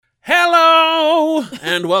Hello!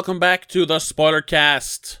 And welcome back to the Spoiler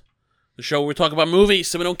Cast. The show where we talk about movies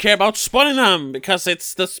so we don't care about spoiling them because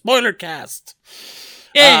it's the Spoiler Cast.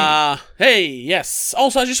 Hey, yes.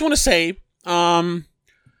 Also, I just want to say,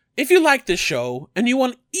 if you like this show and you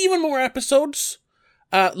want even more episodes,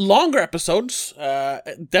 longer episodes,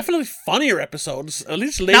 definitely funnier episodes, at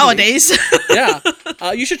least lately. Nowadays. Yeah.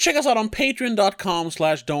 You should check us out on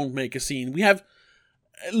patreon.com/don'tmakeascene. We have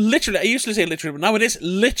literally, I used to say literally, but now it is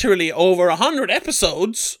literally over 100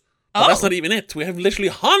 episodes. But that's not even it. We have literally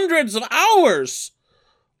hundreds of hours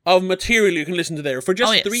of material you can listen to there for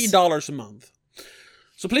just $3 a month.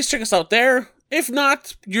 So please check us out there. If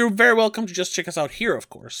not, you're very welcome to just check us out here,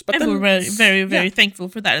 of course. But and then, we're very thankful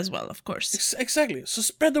for that as well, of course. Exactly. So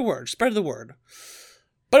spread the word.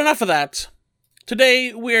 But enough of that.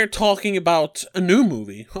 Today we're talking about a new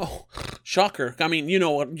movie. Oh, shocker. I mean, you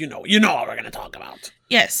know what we're going to talk about.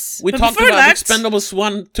 Yes. We talked about Expendables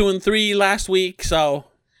 1, 2, and 3 last week, so...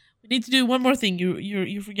 We need to do one more thing.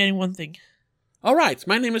 You're forgetting one thing. All right.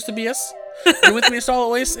 My name is Tobias. And with me, as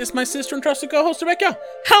always, is my sister and trusted co-host, Rebecca.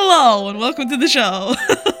 Hello, and welcome to the show.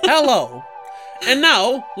 Hello. And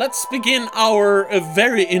now, let's begin our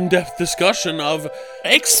very in-depth discussion of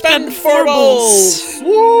Expendables.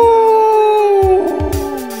 Woo!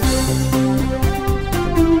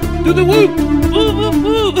 Do the whoop! Woo, woo,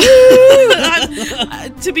 woo!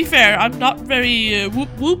 To be fair, I'm not very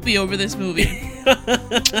whoopy over this movie.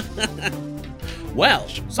 Well,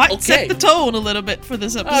 might set the tone a little bit for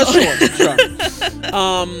this episode. Sure.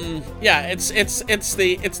 Yeah, it's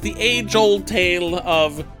the age-old tale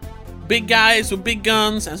of big guys with big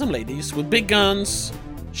guns and some ladies with big guns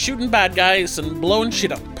shooting bad guys and blowing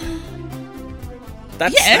shit up.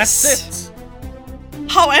 That's it.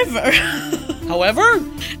 However,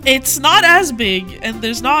 it's not as big, and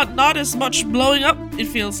there's not as much blowing up. It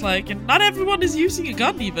feels like, and not everyone is using a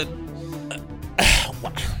gun even.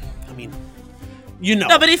 I mean, you know.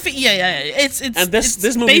 No, but it's and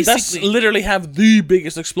this movie does literally have the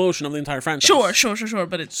biggest explosion of the entire franchise. Sure.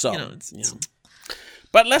 But it's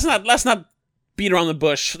But let's not beat around the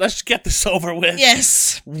bush. Let's get this over with.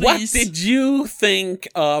 Yes, please. What did you think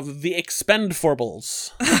of the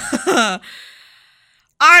Expendables?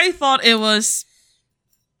 I thought it was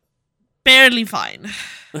barely fine.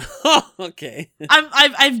 Okay.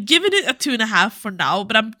 I've given it a 2.5 for now,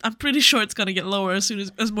 but I'm pretty sure it's gonna get lower as soon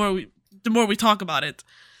as the more we talk about it.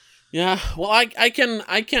 Yeah, well, I can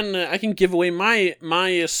give away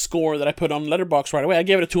my score that I put on Letterboxd right away. I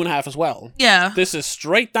gave it a 2.5 as well. Yeah. This is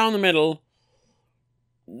straight down the middle.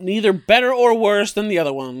 Neither better or worse than the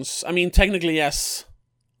other ones. I mean, technically, yes.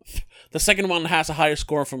 The second one has a higher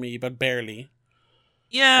score for me, but barely.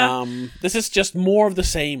 Yeah. This is just more of the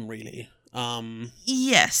same, really.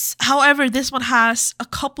 Yes. However, this one has a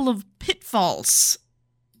couple of pitfalls.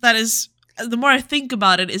 That is, the more I think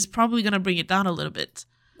about it, is probably going to bring it down a little bit.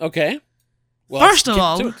 Okay. Well, first of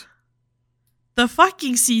all, the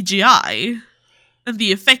fucking CGI and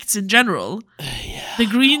the effects in general, the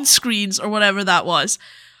green screens or whatever that was,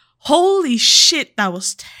 holy shit, that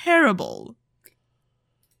was terrible.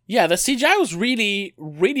 Yeah, the CGI was really,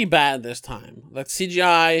 really bad this time. Like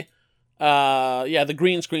CGI, the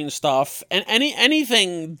green screen stuff, and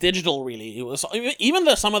anything digital really. It was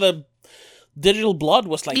even some of the digital blood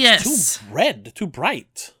was like too red, too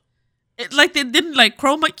bright. They didn't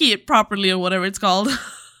chroma key it properly or whatever it's called.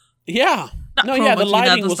 Yeah. The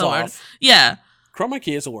lighting was off. Yeah. Chroma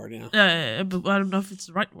key is a word, yeah. But I don't know if it's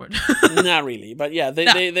the right word. Not really, but yeah, they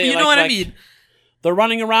you know what I mean. They're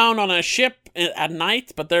running around on a ship at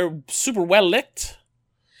night, but they're super well lit.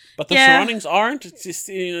 But the surroundings aren't. It just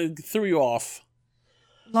threw you off.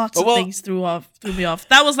 Lots of things threw me off.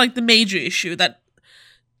 That was like the major issue. That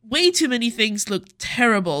way too many things looked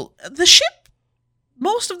terrible. The ship,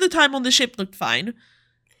 most of the time on the ship looked fine,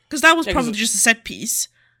 because that was probably just a set piece.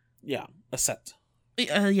 Yeah, a set.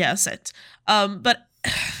 A set. But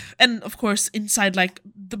and of course inside like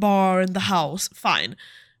the bar and the house, fine.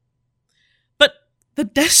 The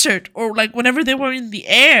desert, or like whenever they were in the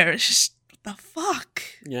air, it's just, what the fuck?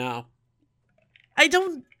 Yeah. I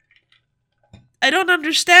don't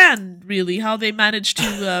understand really how they managed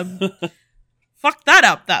to fuck that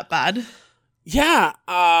up that bad. Yeah,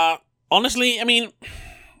 honestly, I mean,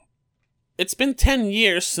 it's been 10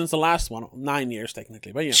 years since the last one. 9 years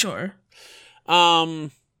technically, but yeah. Sure.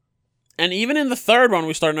 And even in the third one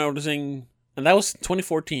we started noticing, and that was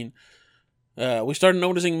 2014. We started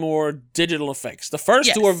noticing more digital effects. The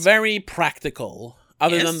first two are very practical,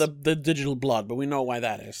 other than the digital blood, but we know why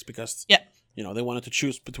that is, because they wanted to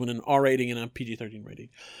choose between an R rating and a PG-13 rating.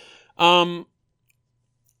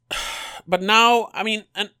 But now, I mean,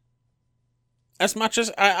 and as much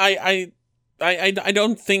as I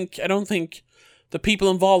don't think the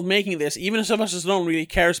people involved making this, even if Sylvester Stallone really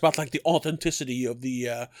cares about like the authenticity of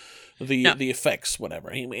the effects,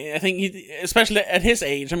 whatever. I think especially at his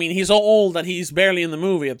age, I mean, he's so old that he's barely in the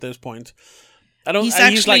movie at this point. He's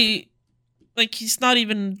actually like he's not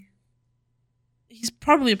even. He's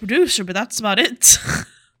probably a producer, but that's about it.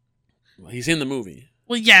 Well, he's in the movie.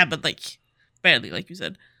 Well, yeah, but like barely, like you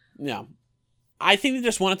said. Yeah, I think they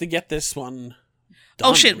just wanted to get this one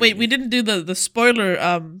done, oh shit! really. Wait, we didn't do the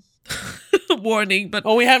spoiler warning, but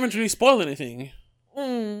we haven't really spoiled anything.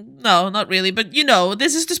 No, not really. But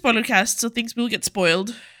this is the spoiler cast, so things will get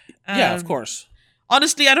spoiled. Yeah, of course.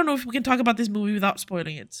 Honestly, I don't know if we can talk about this movie without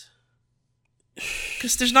spoiling it,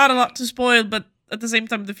 because there's not a lot to spoil, but at the same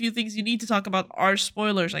time, the few things you need to talk about are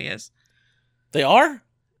spoilers, I guess. They are?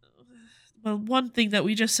 Well, one thing that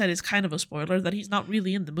we just said is kind of a spoiler, that he's not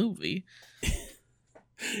really in the movie.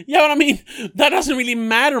 Yeah, but I mean, that doesn't really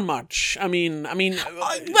matter much. I mean, well,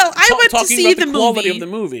 I went to see the quality of the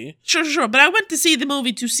movie. Sure, but I went to see the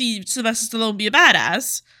movie to see Sylvester Stallone be a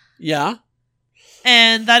badass. Yeah.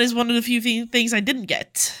 And that is one of the few things I didn't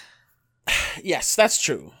get. Yes, that's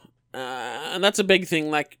true. And that's a big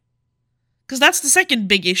thing, like... Because that's the second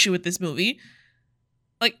big issue with this movie.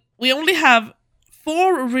 Like, we only have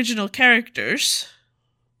 4 original characters.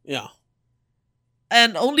 Yeah.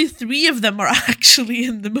 And only 3 of them are actually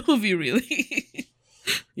in the movie, really.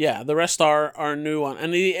 Yeah, the rest are new one,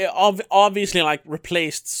 and he obviously like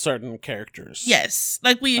replaced certain characters. Yes,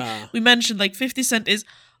 like we mentioned, like 50 Cent is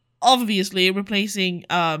obviously replacing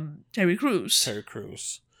Terry Crews.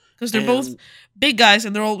 Because they're both big guys,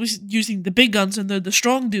 and they're always using the big guns, and they're the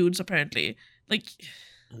strong dudes apparently. Like,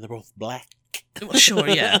 and they're both black. Well, sure,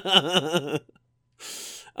 yeah.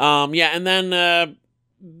 Yeah, and then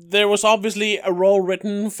there was obviously a role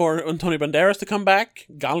written for Antonio Banderas to come back.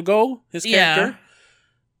 Galgo, his character. Yeah.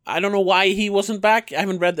 I don't know why he wasn't back. I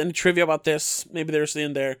haven't read any trivia about this. Maybe there's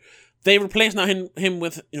in there. They replaced now him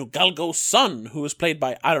with Galgo's son, who was played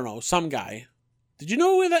by, I don't know, some guy. Did you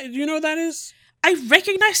know that? Do you know who that is? I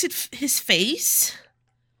recognized his face,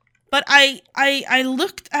 but I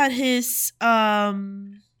looked at his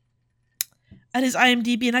IMDb,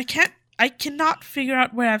 and I cannot figure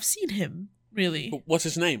out where I've seen him. Really? What's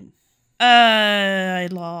his name? I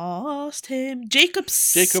lost him. Jacob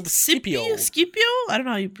Scipio. Scipio? I don't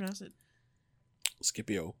know how you pronounce it.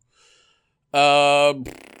 Scipio.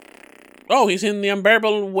 He's in The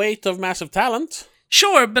Unbearable Weight of Massive Talent.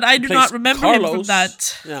 Sure, but I do not remember him from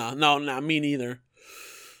that. Yeah, no, me neither.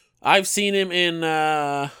 I've seen him in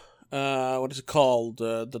what is it called?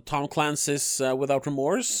 The Tom Clancy's Without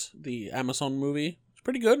Remorse, the Amazon movie. It's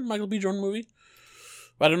pretty good, Michael B. Jordan movie.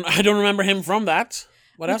 But I don't remember him from that.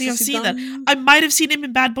 What else has he done? That. I might have seen him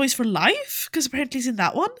in Bad Boys for Life, because apparently he's in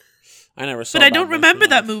that one. I never saw. But I don't remember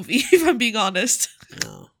that movie, if I'm being honest.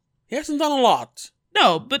 No, he hasn't done a lot.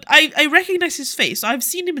 No, but I recognize his face. So I've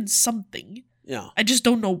seen him in something. Yeah, I just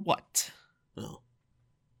don't know what. No,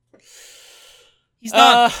 he's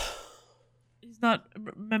not. He's not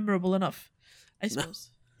memorable enough, I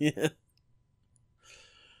suppose. No. Yeah.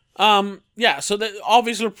 Yeah, so the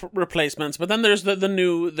obvious replacements, but then there's the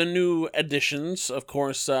new additions, of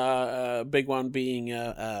course. Big one being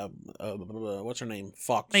what's her name?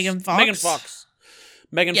 Fox. Megan Fox.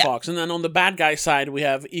 Megan Fox, and then on the bad guy side we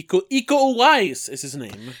have Iko Uwais is his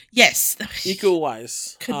name. Yes, Iko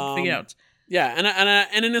Uwais. Couldn't figure out. Yeah,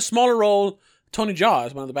 and in a smaller role, Tony Jaa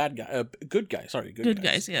is one of the bad guys. Good guys. Sorry, good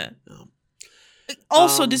guys. Yeah.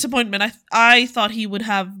 Also, disappointment. I thought he would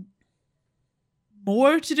have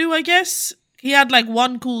more to do, I guess. He had like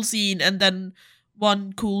one cool scene and then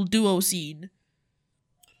one cool duo scene.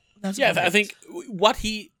 That's I think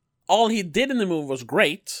all he did in the movie was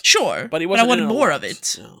great. Sure, but I wanted more of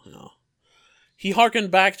it. No. He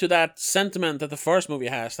harkened back to that sentiment that the first movie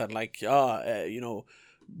has, that like,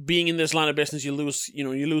 being in this line of business, you lose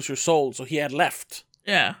your soul. So he had left.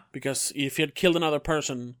 Yeah. Because if he had killed another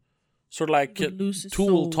person, sort of like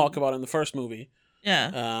Tool talk about in the first movie.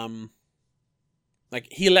 Yeah. Like,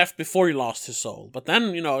 he left before he lost his soul. But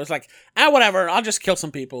then, it's like, whatever, I'll just kill some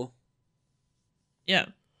people. Yeah.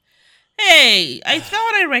 Hey, I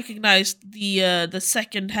thought I recognized the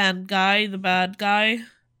second-hand guy, the bad guy.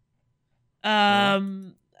 I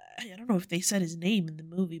don't know if they said his name in the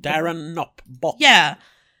movie. Darren Knopf. Yeah.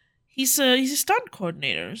 He's a stunt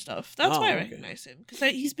coordinator and stuff. That's why I recognize him. Because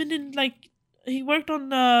he's been in, like, he worked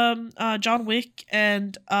on John Wick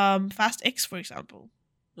and Fast X, for example.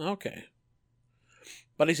 Okay.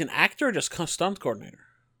 But he's an actor or just stunt coordinator?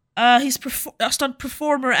 He's a stunt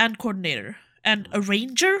performer and coordinator. And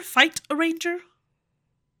fight arranger?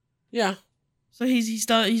 Yeah. So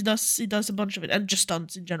he does a bunch of it, and just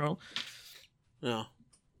stunts in general. Yeah.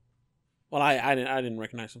 Well, I didn't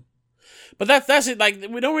recognize him. But that's it. Like,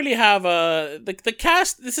 we don't really have the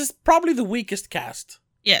cast. This is probably the weakest cast.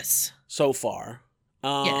 Yes. So far.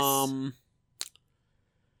 Yes.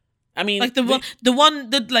 I mean, like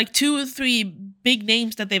the like 2 or 3 big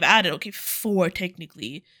names that they've added. Okay, 4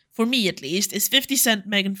 technically, for me at least, is 50 Cent,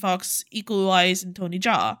 Megan Fox, Iko Uwais, and Tony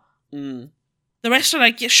Jaa. Mm. The rest are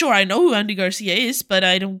like, yeah, sure, I know who Andy Garcia is, but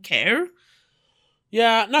I don't care.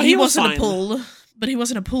 Yeah, no, he was wasn't fine. a pull, but he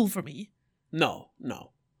wasn't a pull for me. No.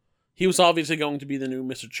 He was obviously going to be the new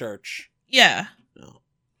Mr. Church. Yeah. No.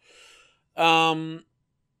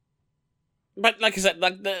 But like I said,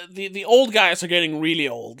 like the old guys are getting really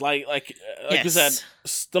old. Like yes. I said,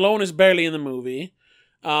 Stallone is barely in the movie.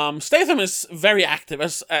 Statham is very active,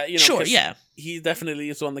 as you know. Sure, yeah. He definitely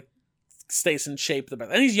is one that stays in shape the best,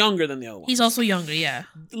 and he's younger than the other one. He's also younger, yeah.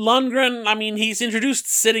 Lundgren, I mean, he's introduced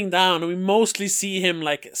sitting down, and we mostly see him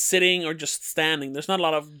like sitting or just standing. There's not a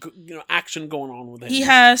lot of action going on with him. He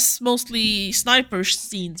has mostly sniper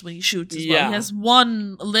scenes when he shoots as well. He has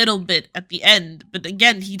one little bit at the end, but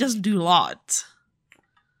again, he doesn't do a lot.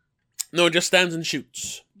 No, just stands and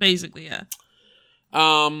shoots. Basically, yeah.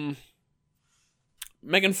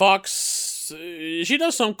 Megan Fox, she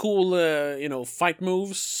does some cool, fight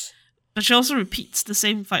moves. But she also repeats the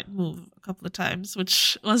same fight move a couple of times,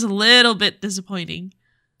 which was a little bit disappointing.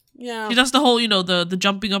 Yeah. She does the whole, the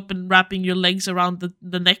jumping up and wrapping your legs around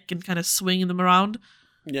the neck and kind of swinging them around.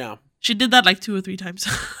 Yeah. She did that like 2 or 3 times.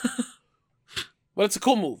 Well, it's a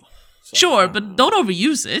cool move. So, sure, but don't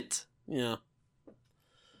overuse it. Yeah.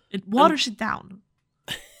 It waters it down.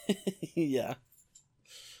 Yeah.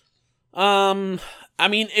 I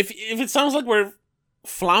mean, if it sounds like we're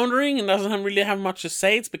floundering and doesn't really have much to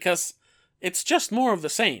say, it's because it's just more of the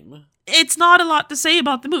same. It's not a lot to say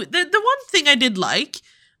about the movie. The one thing I did like,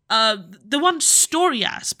 the one story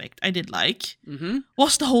aspect I did like,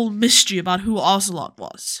 was the whole mystery about who Ocelot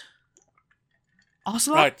was.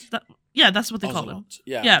 Ocelot? Right. That's what they Ocelot. call him.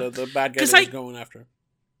 Yeah. The bad guy that was going after.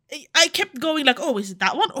 I kept going like, oh, is it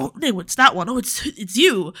that one? Oh, no, it's that one. Oh, it's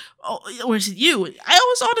you. Oh, or is it you? I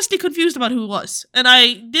was honestly confused about who it was, and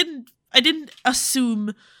I didn't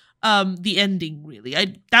assume the ending really.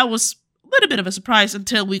 That was a little bit of a surprise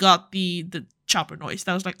until we got the chopper noise.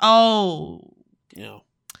 That was like, oh, yeah.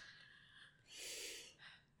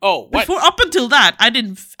 Oh, what? Up until that,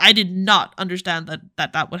 I did not understand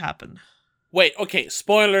that would happen. Wait, okay,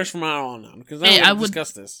 spoilers from now on because now we'll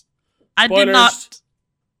discuss this. I did not.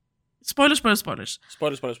 Spoilers. Spoilers.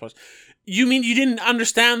 You mean you didn't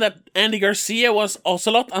understand that Andy Garcia was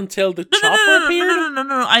Ocelot until the chopper appeared?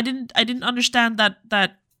 No. I didn't understand that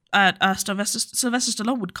Sylvester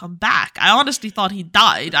Stallone would come back. I honestly thought he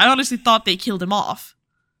died. I honestly thought they killed him off.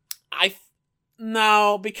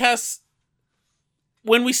 No, because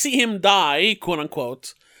when we see him die, quote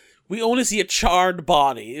unquote, we only see a charred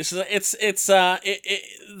body.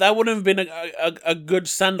 That wouldn't have been a good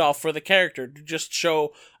send off for the character to just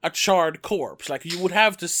show a charred corpse. Like, you would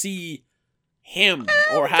have to see him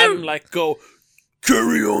or have him like go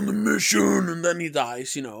carry on the mission and then he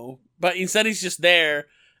dies, But instead he's just there,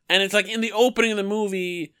 and it's like in the opening of the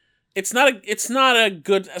movie, it's not a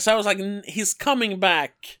good. So I was like, he's coming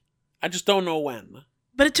back. I just don't know when.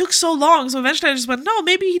 But it took so long, so eventually I just went, no,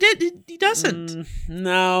 maybe he did. He doesn't.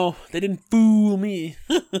 No, they didn't fool me.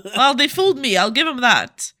 Well, they fooled me. I'll give them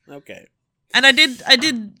that. Okay. And I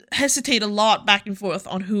did hesitate a lot back and forth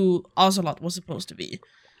on who Ocelot was supposed to be.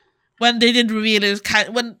 When they didn't reveal it,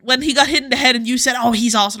 when he got hit in the head and you said, oh,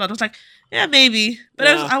 he's Ocelot, I was like, yeah, maybe. But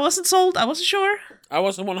I wasn't sold. I wasn't sure. I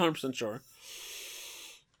wasn't 100% sure.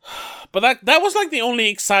 But that was like the only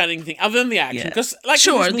exciting thing other than the action, because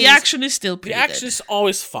the action is still pretty. The action is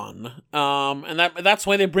always fun, and that's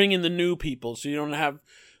why they bring in the new people, so you don't have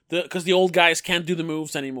because the old guys can't do the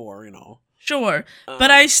moves anymore, Sure,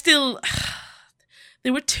 but I still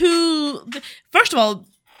there were two. First of all,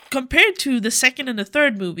 compared to the second and the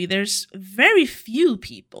third movie, there's very few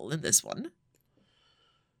people in this one,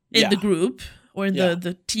 in the group or in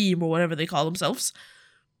the team or whatever they call themselves.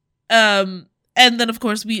 And then, of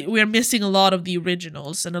course, we're missing a lot of the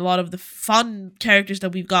originals and a lot of the fun characters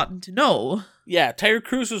that we've gotten to know. Yeah, Terry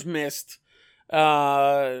Crews was missed.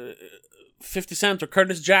 50 Cent or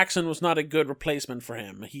Curtis Jackson was not a good replacement for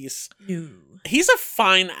him. He's a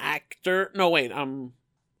fine actor. No, wait, I'm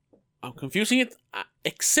confusing it.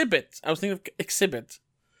 Exhibit. I was thinking of Exhibit.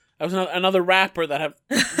 I was another rapper that have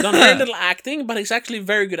done very little acting, but he's actually a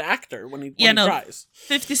very good actor when he tries.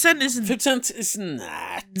 50 Cent isn't. 50 Cent is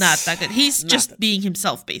not that good. He's just being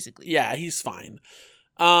himself, basically. Yeah, he's fine.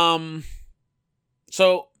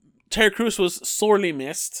 So Terry Crews was sorely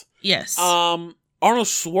missed. Yes. Arnold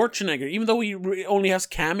Schwarzenegger, even though he only has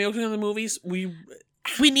cameos in the movies, we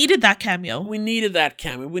needed that cameo. We needed that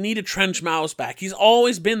cameo. We needed Trench Mouse back. He's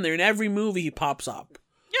always been there in every movie he pops up.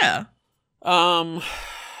 Yeah. I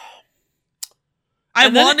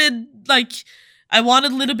wanted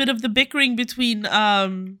a little bit of the bickering between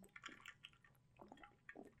Lundgren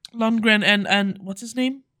and what's his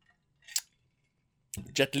name?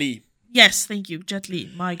 Jet Li. Yes, thank you, Jet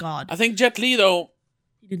Li. My God. I think Jet Li though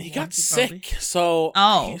he got sick, so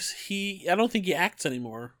I don't think he acts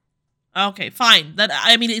anymore. Okay, fine.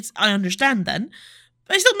 I understand then,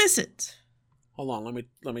 but I still miss it. Hold on,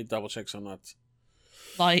 let me double check so I'm not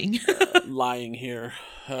lying. Lying here.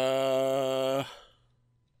 The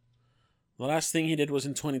last thing he did was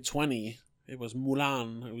in 2020. It was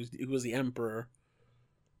Mulan. It was the Emperor.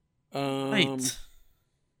 Wait,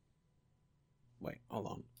 hold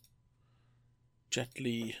on. Jet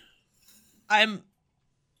Li. I'm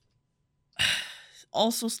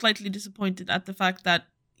also slightly disappointed at the fact that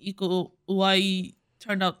Iko Uwais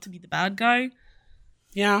turned out to be the bad guy.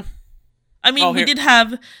 Yeah. I mean, we did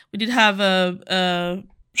have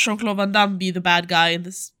Jean-Claude Van Damme be the bad guy in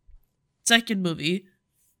this second movie.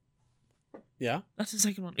 Yeah. That's the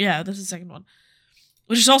second one. Yeah, that's the second one.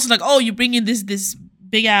 Which is also like, you bring in this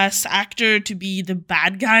big ass actor to be the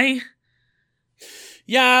bad guy.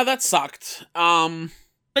 Yeah, that sucked.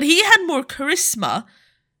 But he had more charisma.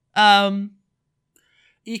 Iko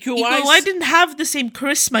Uwais, I didn't have the same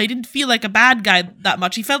charisma. He didn't feel like a bad guy that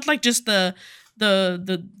much. He felt like just the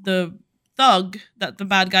thug that the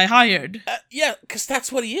bad guy hired. Yeah, because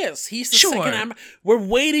that's what he is. He's the second. We're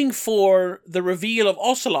waiting for the reveal of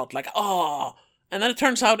Ocelot. And then it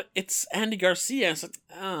turns out it's Andy Garcia. It's like,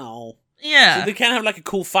 oh. Yeah. So they can't have a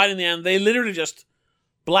cool fight in the end. They literally just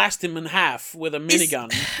blast him in half with a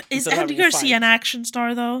minigun. Is Andy Garcia an action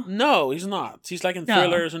star, though? No, he's not. He's in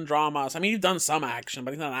thrillers and dramas. I mean, he's done some action,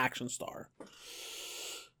 but he's not an action star.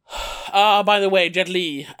 By the way, Jet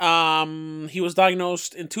Li, he was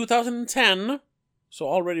diagnosed in 2010, so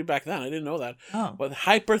already back then, I didn't know that, with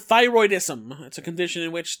hyperthyroidism. It's a condition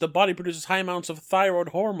in which the body produces high amounts of thyroid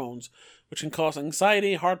hormones, which can cause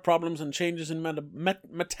anxiety, heart problems, and changes in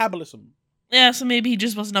metabolism. Yeah, so maybe he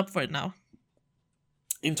just wasn't up for it now.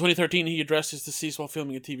 In 2013, he addressed his disease while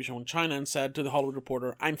filming a TV show in China and said to The Hollywood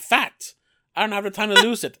Reporter, "I'm fat. I don't have the time to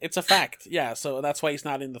lose it. It's a fact." Yeah, so that's why he's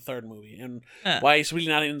not in the third movie. And why he's really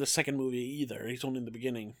not in the second movie either. He's only in the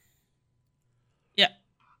beginning. Yeah.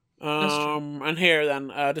 That's true. And here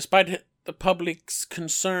then, despite the public's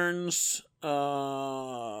concerns...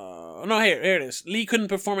 here it is. Lee couldn't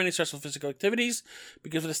perform any stressful physical activities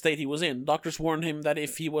because of the state he was in. Doctors warned him that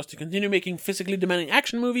if he was to continue making physically demanding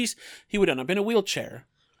action movies, he would end up in a wheelchair.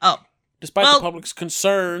 Oh. Despite the public's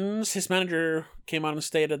concerns, his manager came out and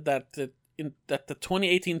stated that the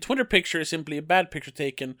 2018 Twitter picture is simply a bad picture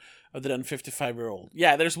taken of the then 55-year-old.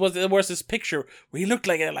 Yeah, there was this picture where he looked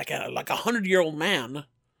like a 100-year-old man.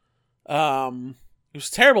 It was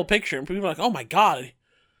a terrible picture, and people were like, "Oh my god,"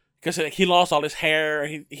 because he lost all his hair.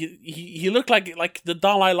 He looked like the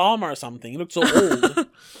Dalai Lama or something. He looked so old.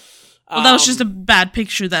 Well, that was just a bad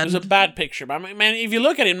picture then. It was a bad picture, but I mean, man, if you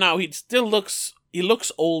look at him now, he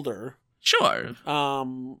looks older. Sure.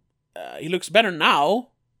 He looks better now.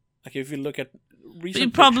 Like if you look at recent he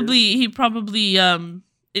probably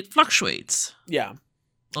it fluctuates. Yeah.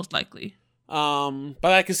 Most likely. But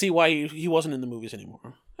I can see why he wasn't in the movies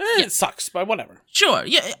anymore. It sucks, but whatever. Sure.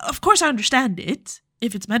 Yeah, of course I understand it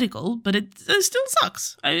if it's medical, but it still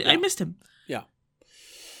sucks. I missed him. Yeah.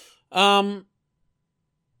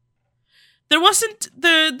 There wasn't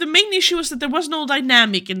the main issue was that there was no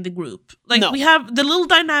dynamic in the group. No. We have the little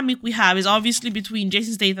dynamic we have is obviously between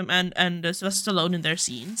Jason Statham and Sylvester Stallone in their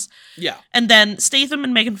scenes. Yeah. And then Statham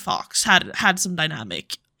and Megan Fox had some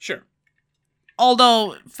dynamic. Sure.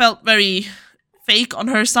 Although it felt very fake on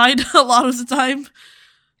her side a lot of the time.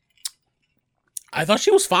 I thought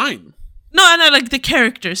she was fine. No, and the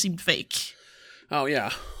character seemed fake. Oh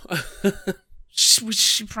yeah. Which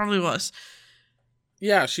she probably was.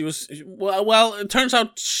 Yeah, she was. Well, it turns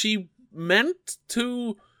out she meant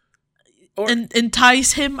to,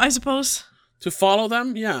 entice him, I suppose. To follow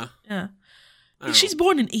them. Yeah. Yeah. She's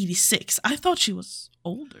born in 86. I thought she was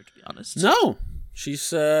older, to be honest. No,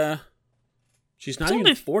 she's not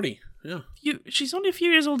even 40. Yeah. She's only a few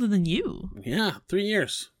years older than you. Yeah, 3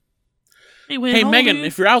 years. Anyway, hey, Megan,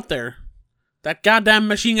 if you're out there, that goddamn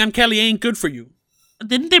Machine Gun Kelly ain't good for you.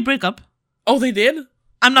 Didn't they break up? Oh, they did?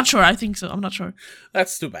 I'm not sure. I think so. I'm not sure.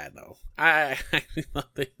 That's too bad, though.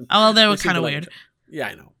 Well, they were kind of weird. Yeah,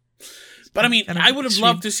 I know. But I mean, I would have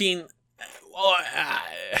loved to seen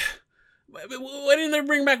Why didn't they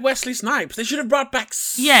bring back Wesley Snipes? They should have brought back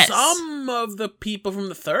some of the people from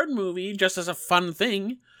the third movie just as a fun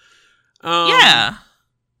thing. Yeah.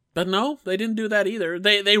 But no, they didn't do that either.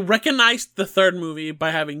 They recognized the third movie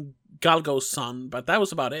by having Galgo's son, but that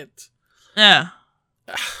was about it. Yeah.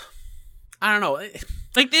 I don't know.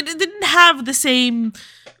 Like, they didn't have the same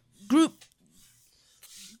group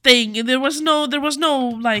thing. There was no,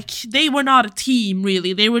 like, they were not a team,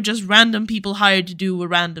 really. They were just random people hired to do a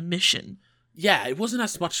random mission. Yeah, it wasn't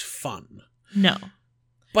as much fun. No.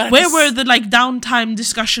 But where were the, like, downtime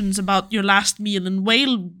discussions about your last meal and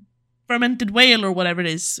fermented whale or whatever it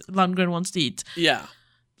is Lundgren wants to eat? Yeah.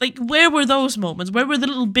 Like, where were those moments? Where were the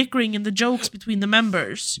little bickering and the jokes between the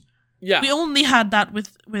members? Yeah. We only had that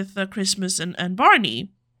with Christmas and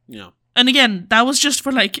Barney. Yeah. And again, that was just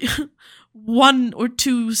for, like, 1 or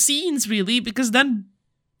 2 scenes, really, because then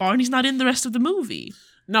Barney's not in the rest of the movie.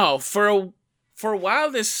 No, for a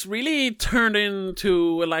while, this really turned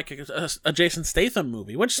into, like, a Jason Statham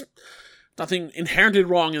movie, which... Nothing inherently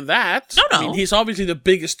wrong in that. No. I mean, he's obviously the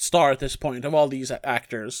biggest star at this point of all these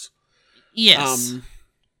actors. Yes.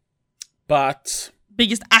 But...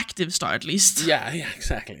 Biggest active star, at least. Yeah,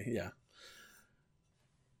 exactly, yeah.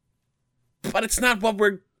 But it's not what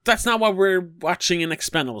that's not what we're watching an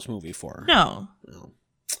Expendables movie for. No.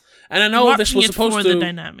 And I know this was supposed to... the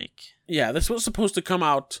dynamic. Yeah, this was supposed to come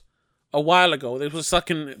out a while ago. It was stuck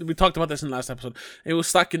in... We talked about this in the last episode. It was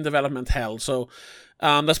stuck in development hell, so...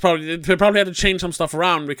 That's probably... They probably had to change some stuff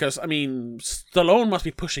around because, I mean, Stallone must be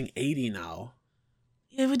pushing 80 now.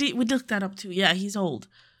 Yeah, we looked that up too. Yeah, he's old.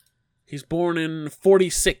 He's born in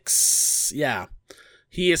 46. Yeah.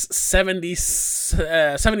 He is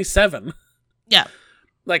 77. Yeah.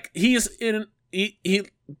 Like, he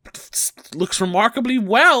looks remarkably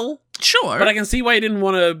well. Sure. But I can see why he didn't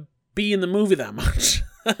want to be in the movie that much.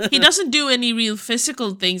 He doesn't do any real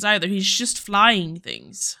physical things either. He's just flying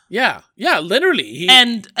things. Yeah, literally. He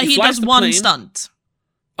does one plane. Stunt.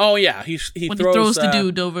 Oh yeah, he throws the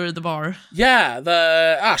dude over the bar. Yeah,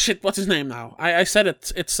 what's his name now? I said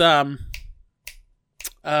it. It's fuck.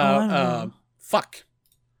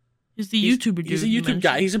 He's the YouTuber dude. He's a YouTube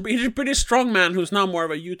guy. He's a pretty strong man who's now more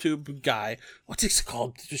of a YouTube guy. What's it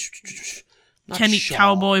called? Kenny Shaw.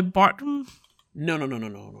 Cowboy Barton? No.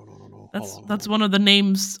 That's one of the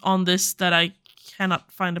names on this that I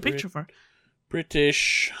cannot find a picture for.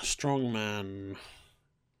 British strongman.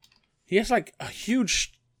 He has like a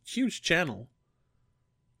huge channel.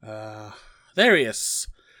 There he is.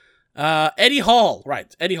 Eddie Hall.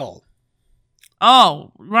 Right, Eddie Hall.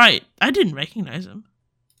 Oh, right. I didn't recognize him.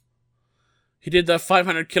 He did the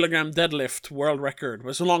 500 kilogram deadlift world record. It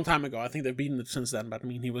was a long time ago. I think they've beaten it since then, but I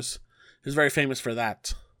mean, he was very famous for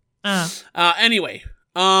that. Anyway,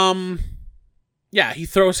 yeah, he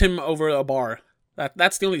throws him over a bar.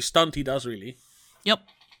 That's the only stunt he does, really. Yep.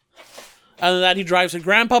 Other than that, he drives a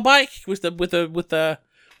grandpa bike with the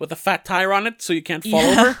fat tire on it, so you can't fall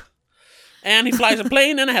over. And he flies a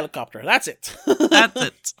plane and a helicopter. That's it. That's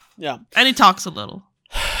it. Yeah. And he talks a little.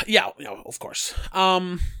 Yeah, of course.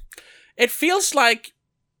 It feels like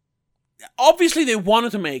obviously they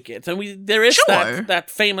wanted to make it, and there is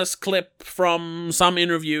that famous clip from some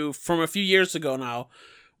interview from a few years ago now,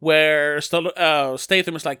 where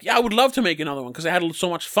Statham is like, "Yeah, I would love to make another one because I had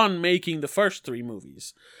so much fun making the first 3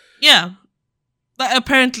 movies." Yeah.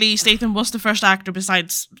 Apparently, Statham was the first actor,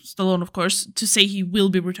 besides Stallone, of course, to say he will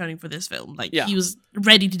be returning for this film. Like, he was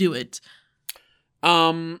ready to do it.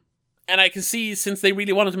 And I can see, since they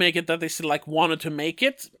really wanted to make it, that they still, like, wanted to make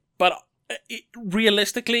it. But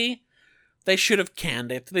realistically, they should have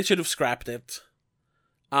canned it. They should have scrapped it.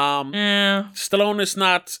 Stallone is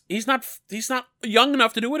not... He's not young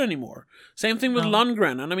enough to do it anymore. Same thing with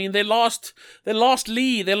Lundgren. And I mean, they lost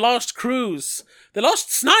Lee. They lost Cruz. They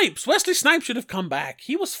lost Snipes. Wesley Snipes should have come back.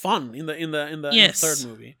 He was fun in the third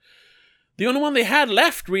movie. The only one they had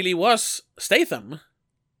left really was Statham.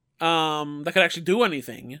 That could actually do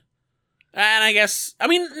anything. And I guess, I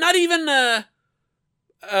mean, not even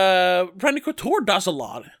Randy Couture does a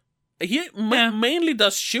lot. He mainly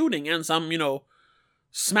does shooting and some,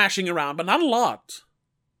 smashing around, but not a lot.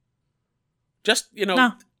 Just,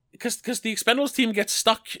 because the Expendables team gets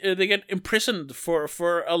stuck, they get imprisoned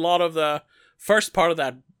for a lot of the first part of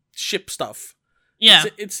that ship stuff. Yeah.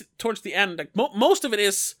 It's towards the end. Like, most of it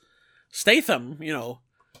is Statham,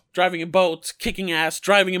 driving a boat, kicking ass,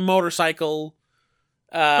 driving a motorcycle.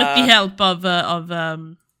 With the help of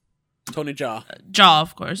Tony Jaa. Jaa,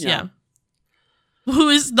 of course, yeah. Who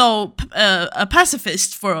is, though, a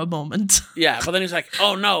pacifist for a moment. Yeah, but then he's like,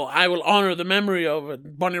 oh no, I will honor the memory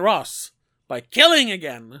of Bonnie Ross by killing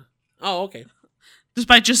again. Oh, okay.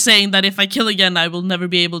 Despite just saying that if I kill again, I will never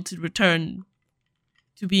be able to return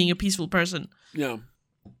to being a peaceful person. Yeah.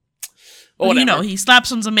 But, you know, he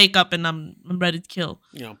slaps on some makeup and I'm ready to kill.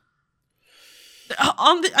 Yeah.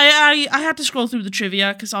 I had to scroll through the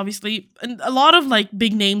trivia because obviously, and a lot of like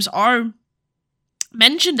big names are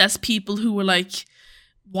mentioned as people who were like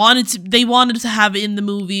wanted to have in the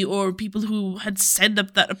movie, or people who had said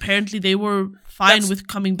that apparently they were fine with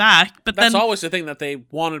coming back. But that's always the thing, that they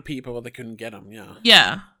wanted people but they couldn't get them. Yeah.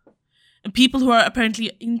 Yeah. And people who are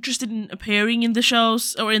apparently interested in appearing in the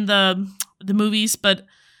shows or in the movies, but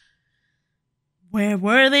where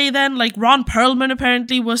were they then? Like Ron Perlman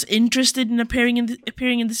apparently was interested in appearing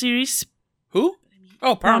in the series. Who?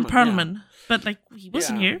 Oh, Perlman. Ron Perlman, yeah. But like he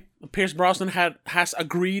wasn't here. Pierce Brosnan has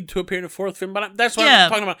agreed to appear in the fourth film, but that's what I'm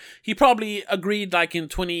talking about. He probably agreed like in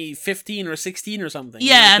 2015 or 16 or something.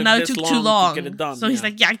 Yeah, and now it took too long to get it done. So he's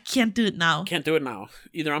like, yeah, I can't do it now. Can't do it now.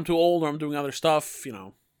 Either I'm too old or I'm doing other stuff. You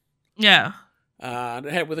know. Yeah.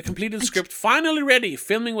 With a completed script finally ready,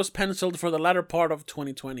 filming was penciled for the latter part of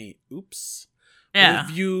 2020. Oops. Yeah.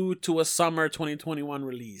 With a view to a summer 2021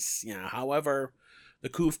 release. Yeah. However, the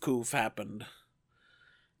coof happened.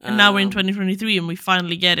 And now we're in 2023 and we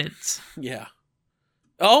finally get it. Yeah.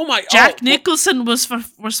 Oh my! Jack Nicholson was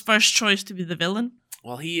first choice to be the villain.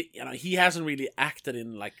 Well, he hasn't really acted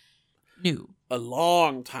in like new a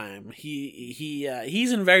long time.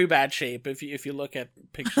 He's in very bad shape if you look at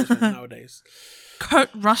pictures of him nowadays. Kurt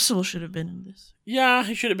Russell should have been in this. Yeah,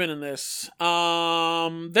 he should have been in this.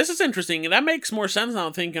 This is interesting. That makes more sense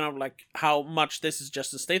now, thinking of like how much this is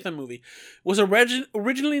just a Statham movie. It was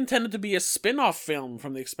originally intended to be a spin-off film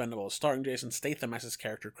from The Expendables, starring Jason Statham as his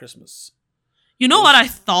character Christmas. You know what I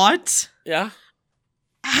thought? Yeah.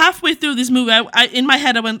 Halfway through this movie, I in my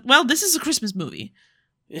head I went, "Well, this is a Christmas movie."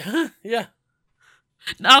 Yeah, yeah.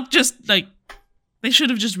 Not just like they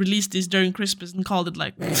should have just released this during Christmas and called it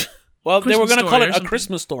like. Well, Christmas they were going to call it a something.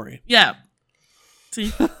 Christmas story. Yeah.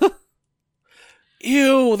 See?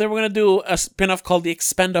 Ew, they were going to do a spin-off called The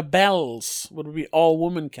Expendables, which would be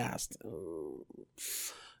all-woman cast.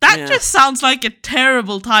 That just sounds like a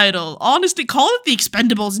terrible title. Honestly, call it The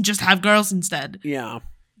Expendables and just have girls instead. Yeah.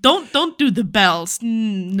 Don't do the bells.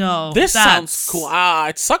 No. This sounds cool.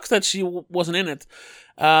 It sucks that she wasn't in it.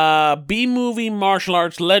 B-movie martial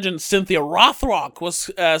arts legend Cynthia Rothrock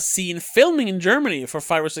was seen filming in Germany for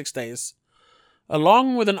 5 or 6 days,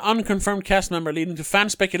 along with an unconfirmed cast member, leading to fan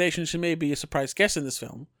speculation she may be a surprise guest in this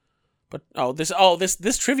film. But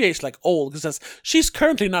this trivia is like old, because she's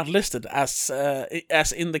currently not listed as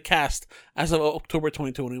in the cast as of October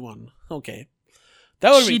 2021. Okay,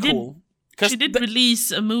 that would be cool. She did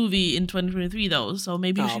release a movie in 2023 though, so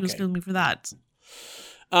maybe she was filming for that.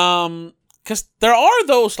 Because there are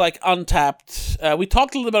those like untapped. We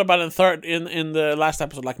talked a little bit about it in the last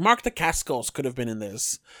episode. Like Mark Dacascos could have been in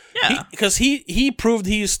this. Yeah, because he proved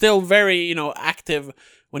he's still very active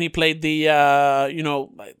when he played the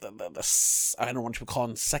like the I don't know what you would call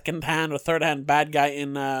him, second hand or third hand bad guy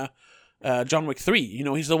in John Wick 3.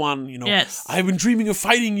 He's the one. Yes. I've been dreaming of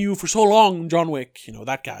fighting you for so long, John Wick.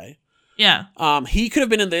 That guy. Yeah. He could have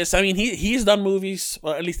been in this. I mean, he's done movies,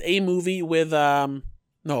 or at least a movie with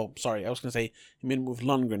No, sorry, I was gonna say he made a movie with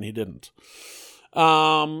Lundgren. He didn't.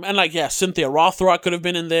 And like Cynthia Rothrock could have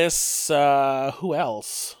been in this. Who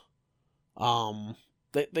else?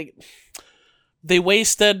 They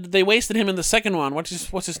wasted him in the second one.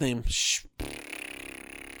 What's his name?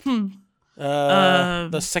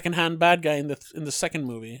 The second-hand bad guy in the second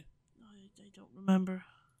movie. I don't remember.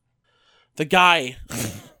 The guy.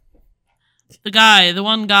 The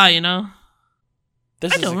one guy,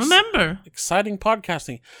 This I don't remember. Exciting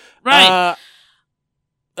podcasting. Right.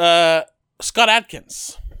 Scott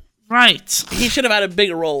Adkins. Right. He should have had a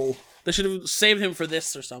bigger role. They should have saved him for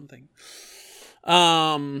this or something.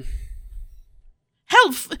 Hell,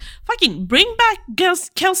 fucking bring back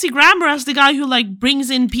Kelsey Grammer as the guy who brings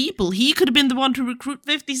in people. He could have been the one to recruit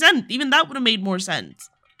 50 Cent. Even that would have made more sense.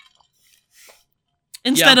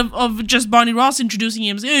 Instead of just Barney Ross introducing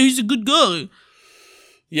him, saying, "Hey, he's a good guy."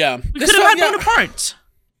 Yeah. We could have had Bonaparte.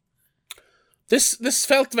 This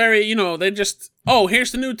felt very, they just,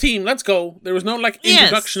 here's the new team, let's go. There was no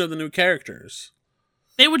introduction of the new characters.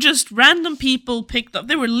 They were just random people picked up.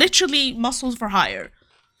 They were literally muscles for hire.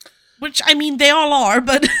 Which, I mean, they all are,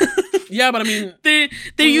 but... Yeah, but I mean... They're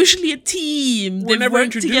usually a team. They've never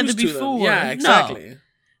worked introduced together to before. them. Yeah, exactly.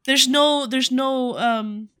 No. There's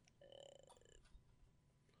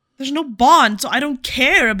no bond, so I don't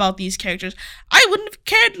care about these characters. I couldn't have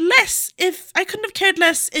cared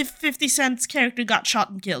less if 50 Cent's character got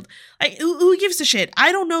shot and killed. Who gives a shit?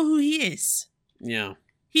 I don't know who he is. Yeah.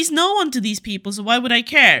 He's no one to these people, so why would I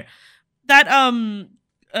care?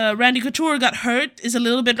 that Randy Couture got hurt is a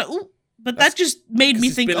little bit like, ooh, but that just made me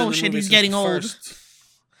think, oh shit, he's getting old.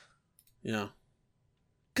 Yeah.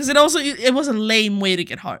 Because it was a lame way to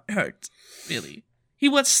get hurt, really. He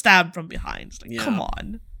was stabbed from behind. It's like, come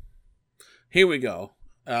on. Here we go.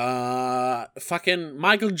 Fucking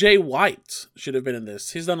Michael J. White should have been in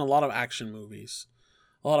this. He's done a lot of action movies.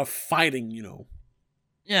 A lot of fighting, you know.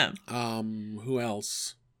 Yeah. Who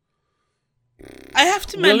else? I have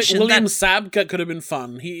to mention William Zabka could have been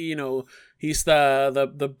fun. He's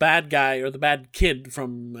the bad guy or the bad kid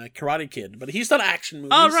from Karate Kid, but he's done action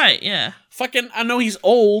movies. Oh right, yeah. Fucking, I know he's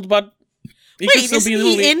old, but wait, isn't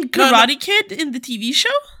he in Karate Kid in the TV show?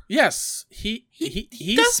 Yes, he's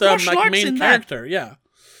the main character. Yeah.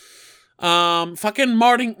 Fucking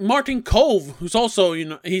Martin Cove, who's also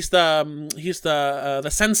he's the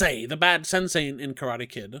sensei, the bad sensei in Karate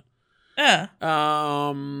Kid. Yeah.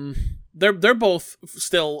 They're both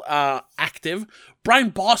still active. Brian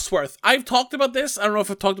Bosworth. I've talked about this. I don't know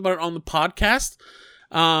if I've talked about it on the podcast.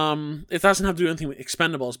 It doesn't have to do anything with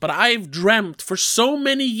Expendables, but I've dreamt for so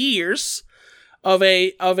many years of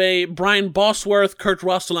a Brian Bosworth, Kurt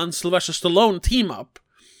Russell, and Sylvester Stallone team up.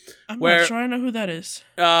 I'm not sure I know who that is.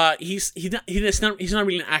 He's not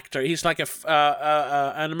really an actor. He's like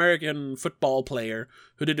an American football player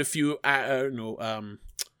who did a few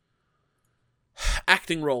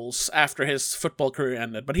acting roles after his football career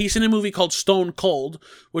ended. But he's in a movie called Stone Cold,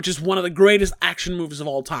 which is one of the greatest action movies of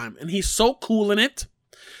all time. And he's so cool in it.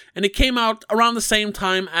 And it came out around the same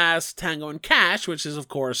time as Tango and Cash, which is, of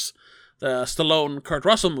course, the Stallone Kurt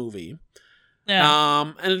Russell movie.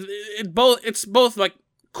 Yeah. And it's both like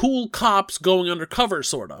cool cops going undercover,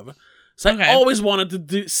 sort of. So I always wanted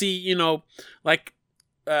to see,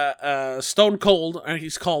 Stone Cold, or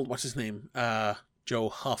he's called, what's his name? Joe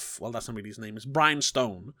Huff. Well, that's not really his name. It's Brian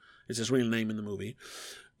Stone. Is his real name in the movie.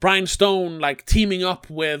 Brian Stone, like, teaming up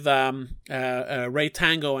with Ray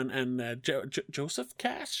Tango and Joseph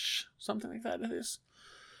Cash? Something like that it is.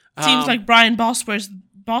 Seems like Brian Bosworth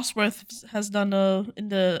has done, in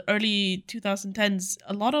the early 2010s,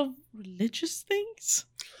 a lot of religious things.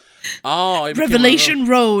 Oh, Revelation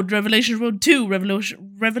Road 2,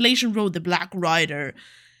 Revelation Road, The Black Rider.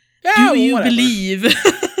 Yeah, Do you believe?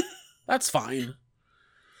 That's fine.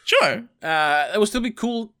 Sure. It would still be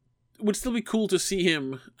cool. Would still be cool to see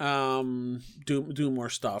him do more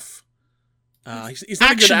stuff. He's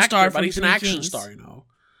not a good actor, but he's an action star,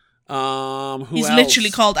 He's literally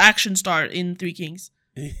called Action Star in Three Kings.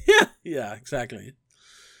 Yeah, exactly.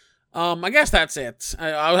 I guess that's it.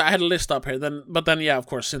 I had a list up here, but then of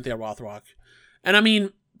course, Cynthia Rothrock. And I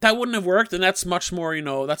mean, that wouldn't have worked, and that's much more,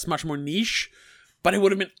 that's much more niche. But it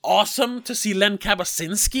would have been awesome to see Len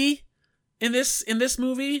Kabasinski in this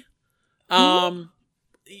movie.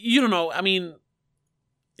 You don't know. I mean,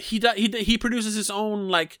 he produces his own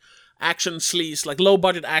like action sleaze, like low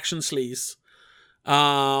budget action sleaze.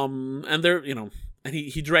 And they're and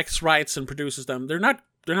he directs, writes, and produces them. They're not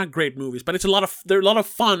great movies, but they're a lot of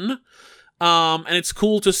fun. And it's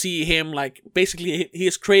cool to see him, like, basically he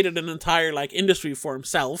has created an entire like industry for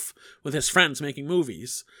himself with his friends making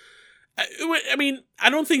movies. I mean, I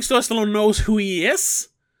don't think Sylvester Stallone knows who he is,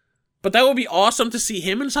 but that would be awesome to see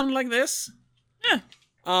him in something like this. Yeah.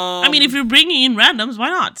 I mean, if you're bringing in randoms, why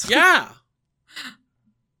not? Yeah.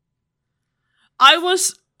 I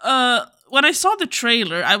was, when I saw the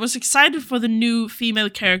trailer, I was excited for the new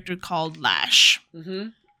female character called Lash. Mm-hmm.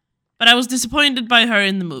 But I was disappointed by her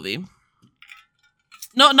in the movie.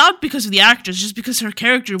 No, not because of the actress, just because her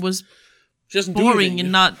character was just boring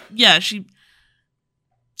and not... Yeah, she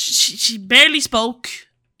barely spoke.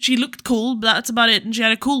 She looked cool, but that's about it. And she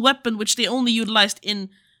had a cool weapon, which they only utilized in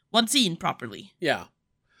one scene properly. Yeah.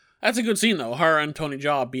 That's a good scene, though. Her and Tony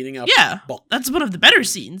Jaa beating up. Yeah, that's one of the better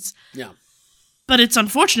scenes. Yeah. But it's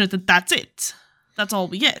unfortunate that that's it. That's all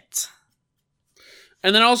we get.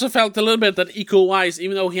 And then I also felt a little bit that Iko Uwais,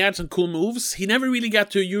 even though he had some cool moves, he never really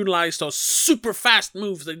got to utilize those super fast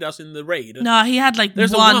moves that he does in the raid. No, he had like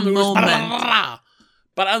There's one moment. Blah, blah, blah.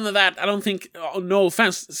 But other than that, I don't think, no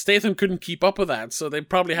offense, Statham couldn't keep up with that, so they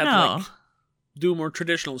probably had to like do more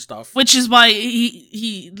traditional stuff. Which is why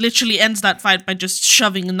he literally ends that fight by just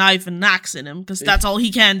shoving a knife and an axe in him, because that's all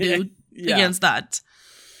he can do against that.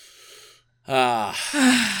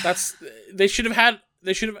 They should have,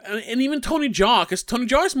 and even Tony Jaa, because Tony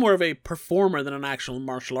Jaa is more of a performer than an actual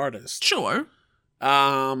martial artist. Sure.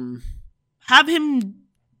 Have him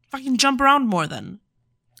fucking jump around more then.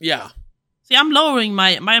 Yeah. See, I'm lowering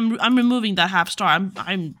I'm removing that half star.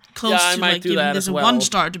 I'm close to like giving this a 1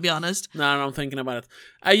 star, to be honest. No, I'm thinking about it.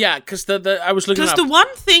 Yeah, because I was looking. Because the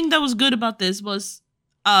one thing that was good about this was,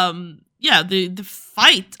 the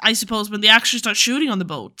fight, I suppose, when they actually start shooting on the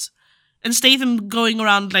boat. And Statham going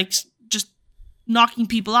around, like, just knocking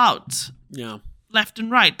people out. Yeah. Left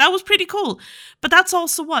and right. That was pretty cool. But that's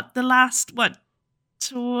also the last,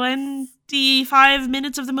 25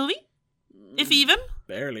 minutes of the movie? If even?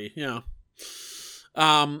 Barely, yeah.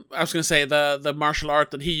 I was going to say, the martial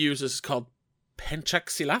art that he uses is called Pencak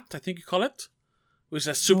Silat, I think you call it. Which is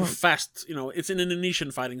a super fast, it's an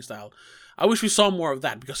Indonesian fighting style. I wish we saw more of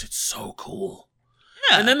that, because it's so cool.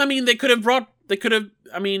 Yeah. And then,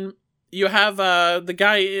 you have the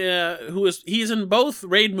guy he's in both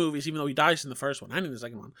Raid movies, even though he dies in the first one and in the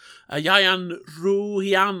second one. Yayan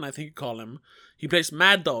Ruhian, I think you call him. He plays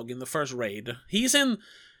Mad Dog in the first Raid. He's in...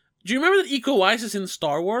 Do you remember that Iko Uwais is in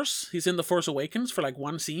Star Wars? He's in The Force Awakens for, like,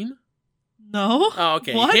 one scene? No. Oh,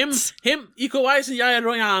 okay. What? Him, Iko Uwais and Yayan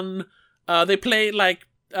Ruhian, they play, like,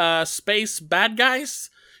 space bad guys.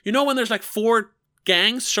 You know when there's, like, 4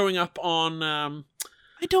 gangs showing up on...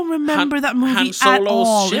 I don't remember that movie at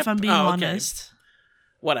all, if I'm being honest.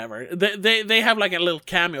 Whatever. They have like a little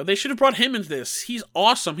cameo. They should have brought him into this. He's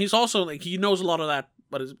awesome. He's also like, he knows a lot of that.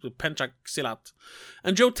 What is it? Pencak Silat.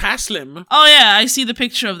 And Joe Taslim. Oh yeah, I see the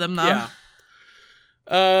picture of them now.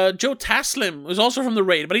 Yeah. Joe Taslim was also from The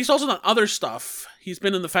Raid, but he's also done other stuff. He's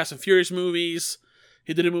been in the Fast and Furious movies.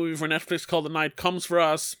 He did a movie for Netflix called The Night Comes For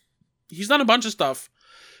Us. He's done a bunch of stuff.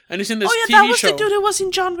 And he's in this TV show. Oh yeah, that was the dude who was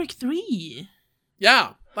in John Wick 3.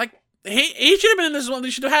 Yeah, like, he should have been in this one.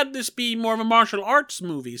 They should have had this be more of a martial arts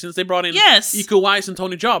movie, since they brought in Iko Uwais and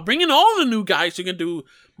Tony Jaa. Bring in all the new guys who can do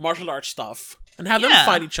martial arts stuff, and have them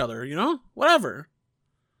fight each other, Whatever.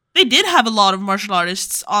 They did have a lot of martial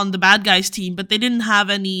artists on the bad guys team, but they didn't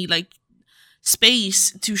have any, like,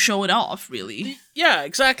 space to show it off, really. Yeah,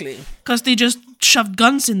 exactly. Because they just shoved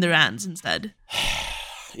guns in their hands instead.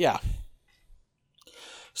 Yeah.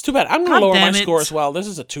 It's too bad. I'm going to lower my score as well. This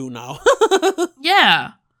is a 2 now.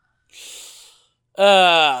 Yeah.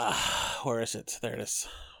 Where is it? There it is.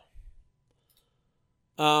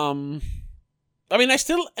 I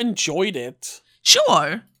still enjoyed it.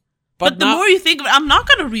 Sure. But the more you think of it, I'm not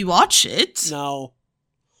going to rewatch it. No.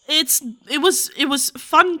 It was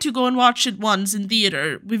fun to go and watch it once in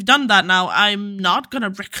theater. We've done that now. I'm not going to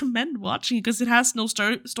recommend watching it because it has no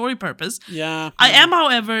story purpose. Yeah. I am,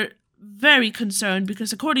 however, very concerned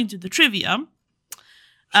because according to the trivia,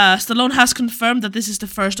 Stallone has confirmed that this is the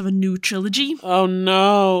first of a new trilogy. Oh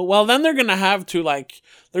no. Well, then they're going to have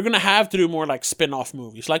to do more like spin-off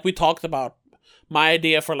movies. Like we talked about my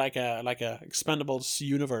idea for like a Expendables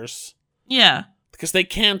universe. Yeah. Because they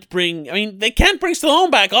can't bring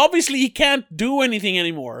Stallone back. Obviously, he can't do anything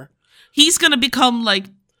anymore. He's going to become like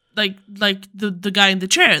the guy in the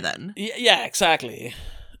chair then. Yeah, exactly.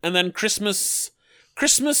 And then Christmas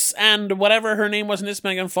and whatever her name was in this,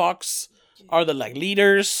 Megan Fox, are the like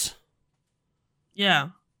leaders. Yeah.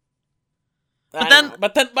 But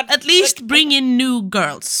at least bring in new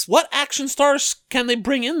girls. What action stars can they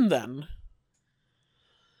bring in then?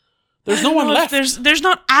 There's no one left. There's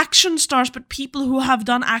not action stars, but people who have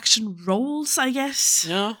done action roles, I guess.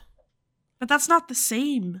 Yeah. But that's not the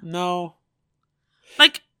same. No.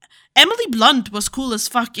 Like, Emily Blunt was cool as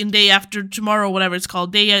fuck in Day After Tomorrow, whatever it's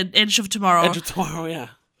called. Edge of Tomorrow. Edge of Tomorrow, yeah.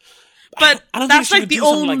 But that's like the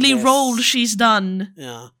only role she's done.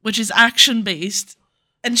 Yeah. Which is action-based.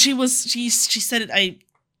 And she said it, I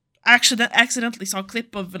accidentally saw a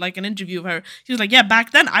clip of like an interview of her. She was like, yeah,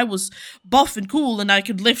 back then I was buff and cool and I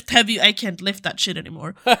could lift heavy. I can't lift that shit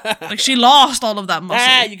anymore. Like, she lost all of that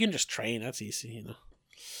muscle. You can just train. That's easy,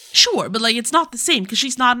 Sure, but like it's not the same because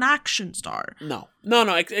she's not an action star. No,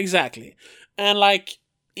 exactly. And like,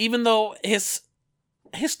 even though his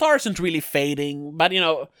star isn't really fading, but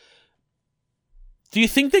do you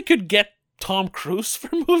think they could get Tom Cruise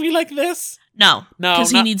for a movie like this? No,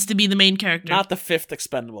 because he needs to be the main character. Not the 5th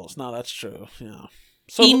Expendables. No, that's true. Yeah.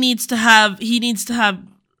 So he needs to have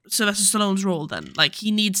Sylvester Stallone's role then. Like,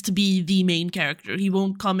 he needs to be the main character. He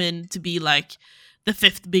won't come in to be like the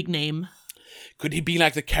 5th big name. Could he be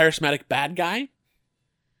like the charismatic bad guy?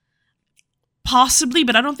 Possibly,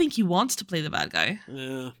 but I don't think he wants to play the bad guy.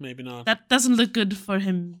 Yeah, maybe not. That doesn't look good for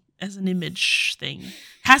him as an image thing.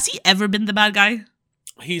 Has he ever been the bad guy?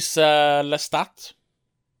 He's Lestat.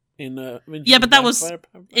 Yeah, but that was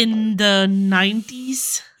in the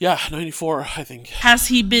 90s. Yeah, 94, I think. Has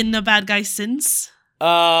he been a bad guy since?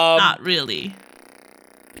 Not really.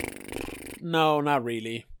 No, not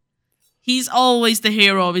really. He's always the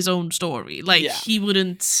hero of his own story. Like, he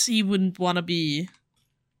wouldn't want to be...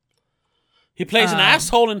 He plays an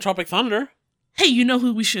asshole in Tropic Thunder. Hey, you know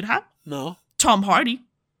who we should have? No. Tom Hardy.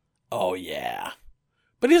 Oh, yeah.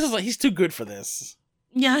 But he's too good for this.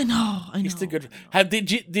 Yeah, I know. He's the good.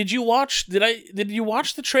 Did you watch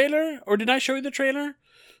the trailer, or did I show you the trailer?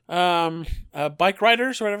 Bike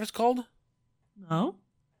Riders or whatever it's called. No,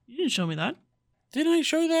 you didn't show me that. Did I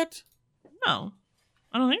show you that? No,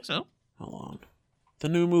 I don't think so. Hold on. The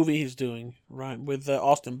new movie he's doing, right, with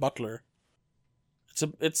Austin Butler.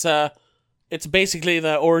 It's basically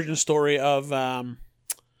the origin story of the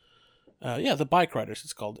Bike Riders.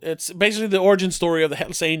 It's called. It's basically the origin story of the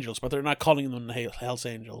Hells Angels, but they're not calling them the Hells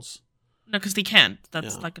Angels. No, because they can't.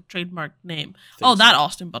 That's like a trademark name. That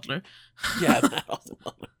Austin Butler. Yeah, that Austin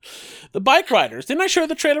Butler. The Bike Riders. Didn't I show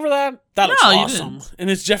the trailer for that? That looks awesome. And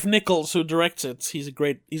it's Jeff Nichols who directs it. He's a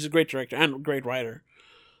great director and a great writer.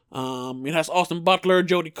 It has Austin Butler,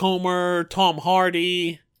 Jodie Comer, Tom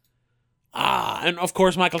Hardy, and of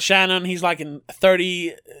course Michael Shannon. He's like in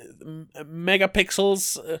 30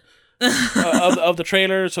 megapixels of the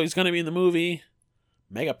trailer, so he's gonna be in the movie.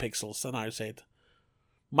 Megapixels, that's how you say it.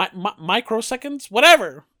 Microseconds,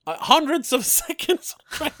 whatever. Hundreds of seconds.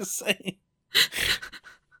 I'm trying to say.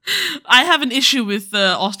 I have an issue with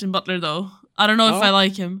Austin Butler though. I don't know if I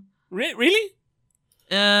like him. Really?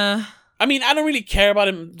 I mean, I don't really care about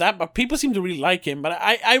him but people seem to really like him. But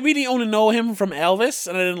I really only know him from Elvis,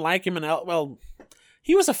 and I didn't like him in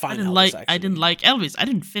he was a fine Elvis, actually. I didn't like Elvis. I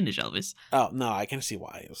didn't finish Elvis. Oh, no, I can see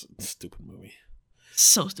why. It was a stupid movie.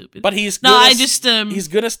 So stupid. But he's good he's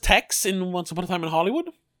good as Tex in Once Upon a Time in Hollywood.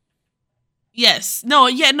 Yes. No,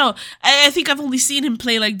 yeah, no. I think I've only seen him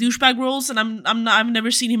play like douchebag roles, and I've never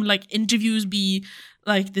seen him in like interviews be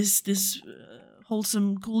like this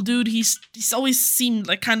wholesome, cool dude. He's always seemed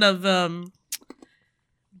like kind of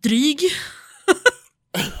dryg.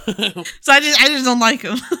 So I just don't like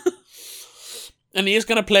him. And he is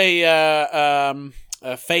gonna play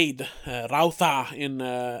Fade Rautha in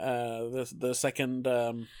the second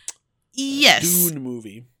Dune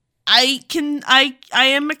movie. I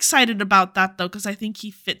am excited about that though, because I think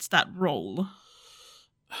he fits that role.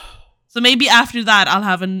 So maybe after that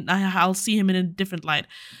I'll see him in a different light.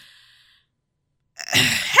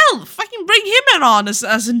 Hell, fucking bring him on as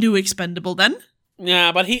a new Expendable then.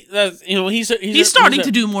 Yeah, but he's starting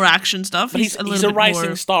to do more action stuff. But he's a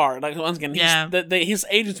rising star. Like once again, his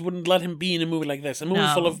agents wouldn't let him be in a movie like this. A movie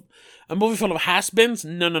full of has-beens.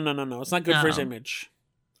 No. It's not good for his image.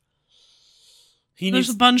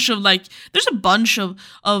 There's a bunch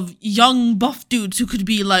of young buff dudes who could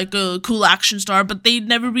be like a cool action star, but they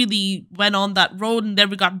never really went on that road and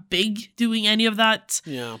never got big doing any of that.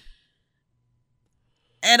 Yeah.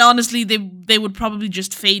 And honestly, they would probably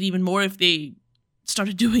just fade even more if they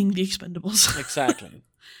started doing the Expendables. Exactly.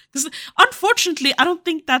 Because unfortunately, I don't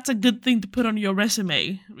think that's a good thing to put on your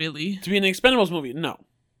resume, really. To be in an Expendables movie? No.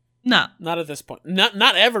 No. Not at this point.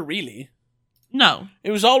 Not ever, really. No.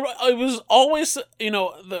 It was always,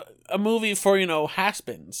 a movie for,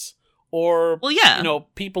 has-beens. Or,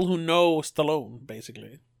 people who know Stallone,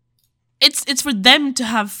 basically. It's for them to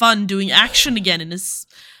have fun doing action again in this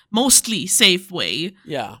mostly safe way.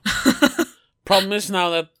 Yeah. Problem is now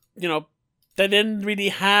that, they didn't really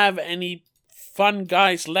have any fun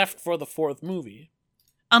guys left for the fourth movie.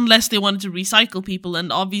 Unless they wanted to recycle people,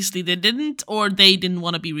 and obviously they didn't, or they didn't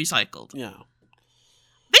want to be recycled. Yeah.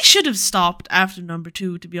 They should have stopped after number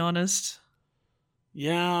 2, to be honest.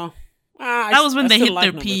 Yeah. That was when they hit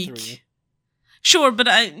their peak. 3. Sure, but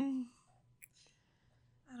I don't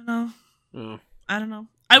know. Oh. I don't know.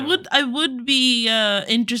 I would be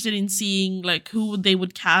interested in seeing like who they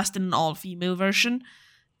would cast in an all-female version,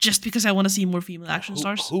 just because I want to see more female action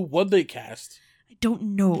stars. Who would they cast? I don't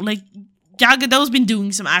know. Like Gal Gadot's been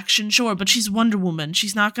doing some action, sure, but she's Wonder Woman.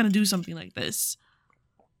 She's not gonna do something like this.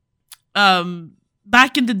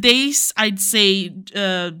 Back in the days, I'd say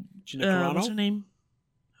Gina Carano? What's her name?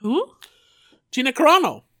 Who? Gina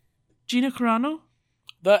Carano. Gina Carano?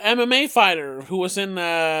 The MMA fighter who was in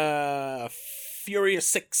Furious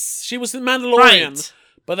 6. She was in Mandalorian. Right.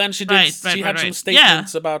 But then she had some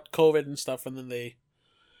statements about COVID and stuff, and then they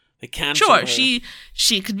canceled her. Sure,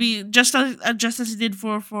 she could be just as it did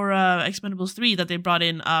for Expendables 3 that they brought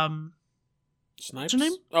in Snipes? What's her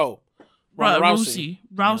name? Oh. Rousey.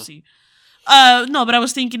 No, but I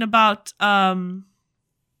was thinking about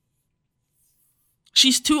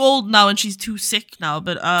she's too old now and she's too sick now,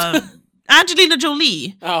 but Angelina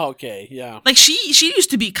Jolie. Oh, okay, yeah. Like she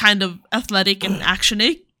used to be kind of athletic and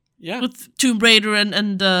actiony. Yeah. With Tomb Raider and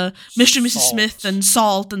Mr. and Mrs. Smith and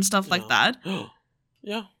Salt and stuff like that.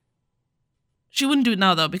 Yeah. She wouldn't do it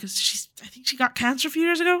now though because I think she got cancer a few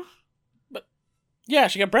years ago. But yeah,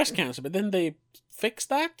 she got breast cancer, but then they fixed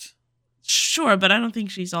that? Sure, but I don't think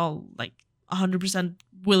she's all like 100%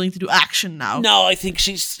 willing to do action now. No, I think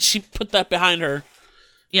she put that behind her.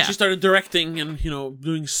 Yeah. She started directing and,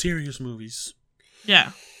 doing serious movies.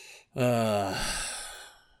 Yeah.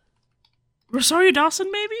 Rosario Dawson,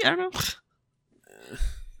 maybe? I don't know.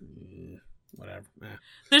 Whatever.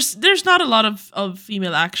 There's not a lot of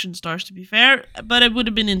female action stars, to be fair, but it would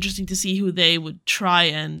have been interesting to see who they would try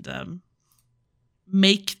and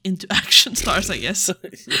make into action stars, I guess.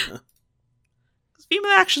 Yeah.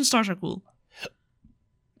 Female action stars are cool.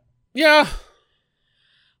 Yeah.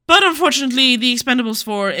 But unfortunately, the Expendables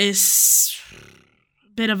 4 is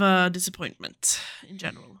a bit of a disappointment in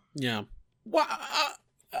general. Yeah. Well,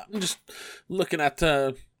 I'm just looking at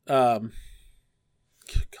God,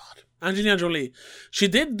 Angelina Jolie. She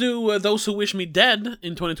did do Those Who Wish Me Dead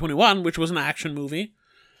in 2021, which was an action movie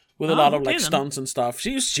with a lot of stunts and stuff.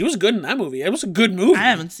 She was good in that movie. It was a good movie. I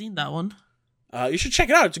haven't seen that one. You should check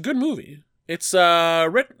it out. It's a good movie. It's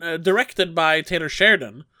directed by Taylor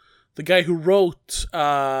Sheridan, the guy who wrote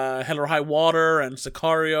Hell or High Water and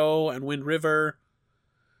Sicario and Wind River.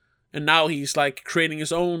 And now he's creating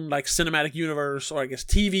his own cinematic universe, or I guess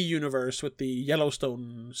TV universe, with the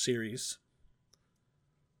Yellowstone series.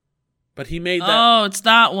 But he made that. Oh, it's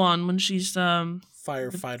that one when she's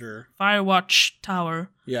firefighter. Firewatch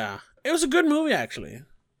Tower. Yeah, it was a good movie actually.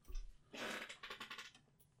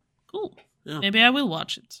 Cool. Yeah. Maybe I will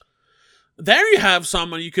watch it. There you have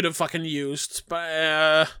someone you could have fucking used,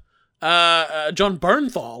 John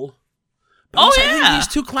Bernthal. But I think he's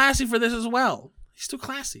too classy for this as well. He's too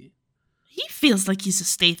classy. He feels like he's a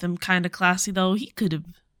Statham kind of classy, though. He could have.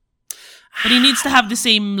 But he needs to have the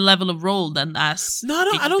same level of role than as. No,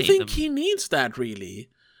 I don't think he needs that, really.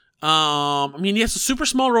 I mean, he has a super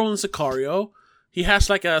small role in Sicario. He has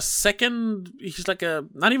a second. He's not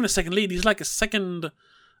even a second lead. He's a second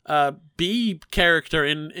B character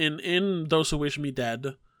in Those Who Wish Me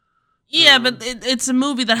Dead. Yeah, but it's a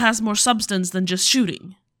movie that has more substance than just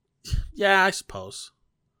shooting. Yeah, I suppose.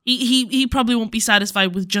 He probably won't be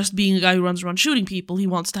satisfied with just being a guy who runs around shooting people. He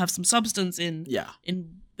wants to have some substance in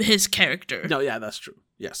his character. No, yeah, that's true.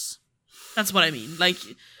 Yes. That's what I mean.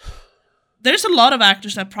 There's a lot of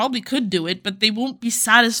actors that probably could do it, but they won't be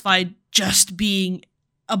satisfied just being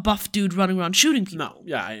a buff dude running around shooting people. No,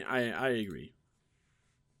 yeah, I agree.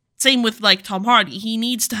 Same with Tom Hardy. He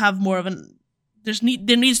needs to have more of an...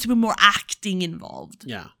 There needs to be more acting involved.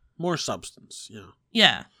 Yeah, more substance, yeah.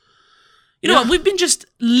 Yeah. You know what? We've been just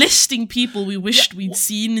listing people we wished we'd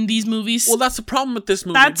seen in these movies. Well, that's the problem with this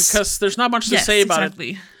movie, because there's not much to say about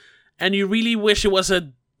it. And you really wish it was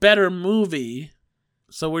a better movie.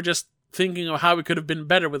 So we're just thinking of how it could have been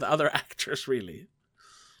better with other actors, really.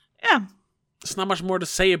 Yeah. There's not much more to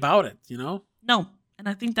say about it, No. And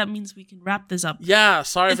I think that means we can wrap this up. Yeah,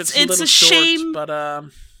 sorry if it's a little short, shame, but...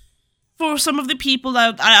 For some of the people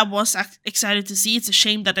that I was excited to see, it's a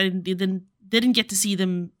shame that I didn't get to see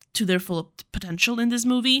them to their full potential in this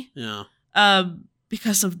movie. Yeah.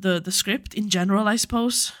 Because of the script in general, I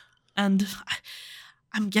suppose. And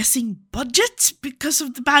I'm guessing budget because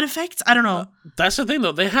of the bad effects. I don't know. That's the thing,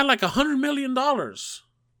 though. They had $100 million.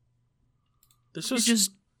 This was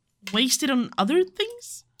just wasted on other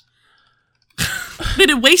things?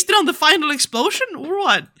 Did it waste it on the final explosion or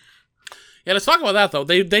what? Yeah, let's talk about that, though.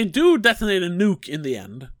 They do detonate a nuke in the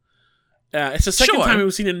end. It's the second time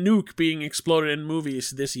we've seen a nuke being exploded in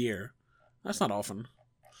movies this year. That's not often.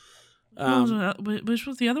 Which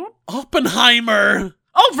was the other one? Oppenheimer!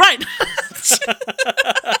 Oh, right!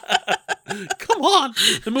 Come on!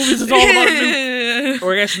 The movie's all about a nuke.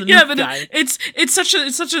 Or I guess the nuke guy.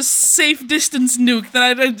 It's such a safe distance nuke that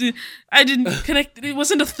I didn't connect. It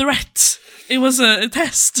wasn't a threat. It was a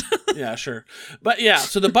test. Yeah, sure. But yeah,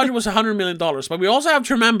 so the budget was $100 million. But we also have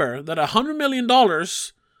to remember that $100 million...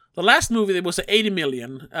 The last movie was $80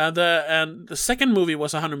 million, and the second movie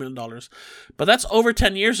was $100 million. But that's over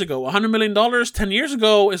 10 years ago. $100 million 10 years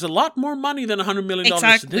ago is a lot more money than $100 million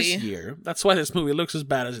this year. That's why this movie looks as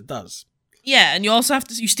bad as it does. Yeah, and you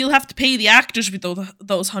still have to pay the actors with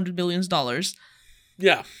those $100 million.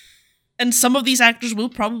 Yeah. And some of these actors will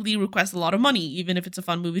probably request a lot of money, even if it's a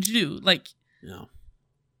fun movie to do. Yeah.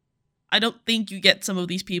 I don't think you get some of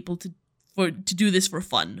these people to do this for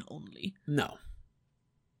fun only. No.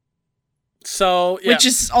 So, yeah. Which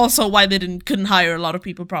is also why they couldn't hire a lot of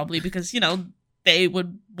people, probably, because, they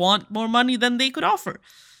would want more money than they could offer.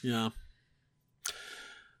 Yeah.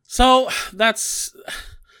 So, that's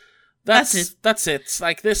it. That's it.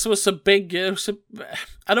 This was a big...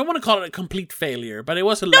 I don't want to call it a complete failure, but it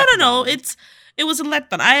was a letdown. No. It was a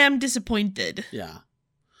letdown. I am disappointed. Yeah.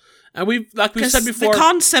 And we said before... the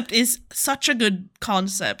concept is such a good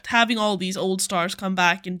concept. Having all these old stars come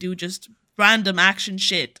back and do just... random action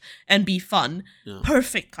shit and be fun. Yeah.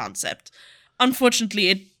 Perfect concept. Unfortunately,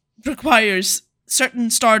 it requires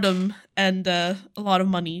certain stardom and a lot of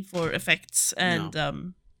money for effects,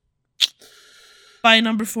 and by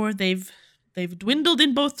number 4 they've dwindled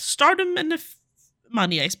in both stardom and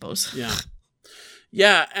money, I suppose.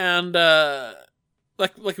 Yeah, and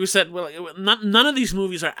like we said, well, none of these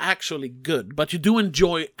movies are actually good, but you do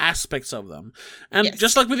enjoy aspects of them. And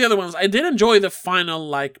just like with the other ones, I did enjoy the final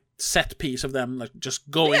like set piece of them, like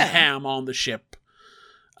just going ham on the ship.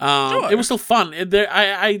 It was still fun.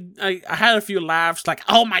 I had a few laughs, like,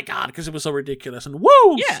 oh my god, because it was so ridiculous, and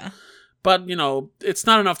woo! Yeah. But, it's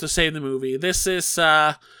not enough to save the movie. This is,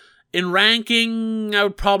 in ranking, I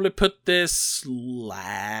would probably put this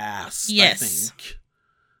last, I think.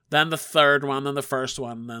 Then the third one, then the first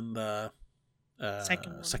one, then the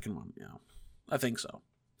second one. Yeah, I think so.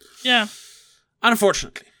 Yeah.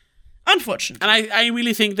 Unfortunately. And I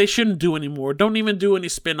really think they shouldn't do any more. Don't even do any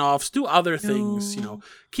spin-offs. Do other things,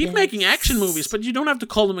 Keep making action movies, but you don't have to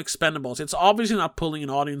call them Expendables. It's obviously not pulling an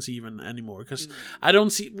audience even anymore, because I don't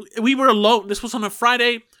see... We were alone. This was on a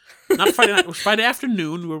Friday... Not Friday night. It was Friday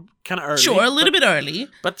afternoon. We were kind of early. Sure, a little bit early.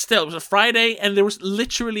 But still, it was a Friday, and there was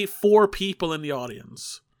literally 4 people in the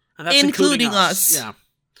audience. And that's including us. Yeah.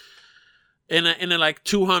 In a like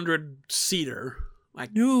 200-seater.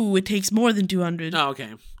 Like, no, it takes more than 200. Oh,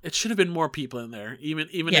 okay. It should have been more people in there, even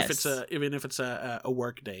if it's a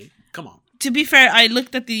work day. Come on. To be fair, I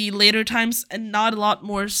looked at the later times, and not a lot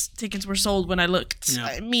more tickets were sold when I looked. Yeah.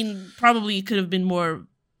 I mean, probably it could have been more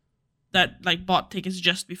that like bought tickets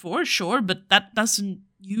just before, sure, but that doesn't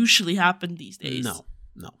usually happen these days. No.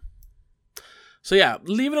 So yeah,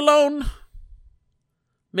 leave it alone.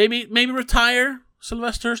 Maybe retire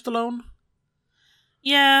Sylvester Stallone.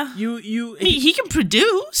 Yeah. He can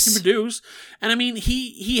produce. And I mean,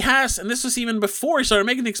 he has, and this was even before he started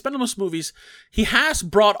making the Expendables movies, he has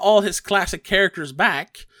brought all his classic characters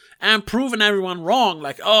back and proven everyone wrong.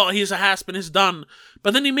 Like, oh, he's a has-been, he's done.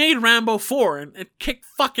 But then he made Rambo 4 and it kicked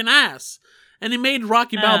fucking ass. And he made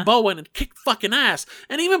Rocky Balboa and it kicked fucking ass.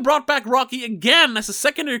 And he even brought back Rocky again as a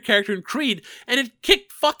secondary character in Creed and it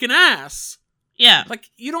kicked fucking ass. Yeah. Like,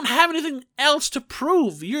 you don't have anything else to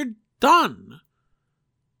prove. You're done.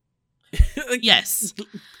 Yes.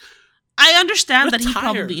 I understand that he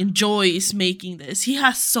probably enjoys making this. He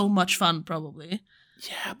has so much fun, probably.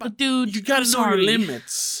 Yeah, but dude, you gotta know your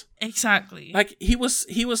limits. Exactly. Like, he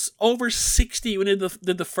was over 60 when he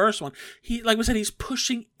did the first one. He, like we said, he's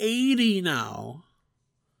pushing 80 now.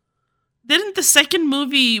 Didn't the second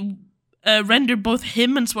movie render both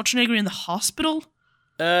him and Schwarzenegger in the hospital?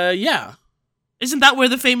 Yeah. Isn't that where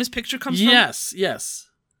the famous picture comes from? Yes.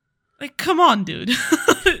 Like, come on, dude.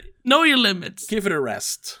 Know your limits. Give it a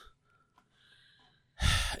rest.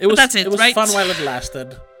 That's it, it was right? fun while it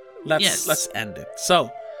lasted. Let's end it.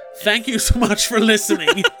 So, thank you so much for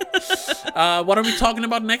listening. What are we talking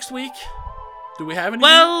about next week? Do we have anything?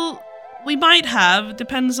 Well, we might have.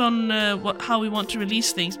 Depends on how we want to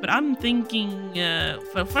release things. But I'm thinking,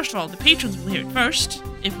 well, first of all, the patrons will hear it first,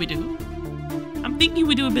 if we do. I'm thinking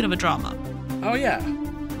we do a bit of a drama. Oh, yeah.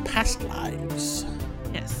 Past lives.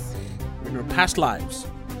 Yes. We're in our past lives.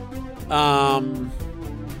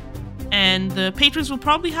 And the patrons will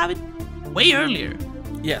probably have it way earlier.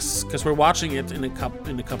 Yes, because we're watching it in a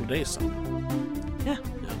couple days. So. Yeah.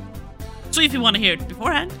 So if you want to hear it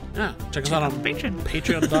beforehand, check us out on Patreon.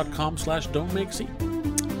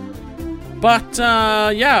 Patreon.com/don'tmakescene. But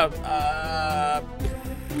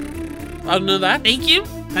other than that, thank you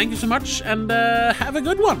so much, and have a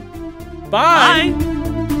good one. Bye.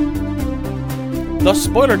 The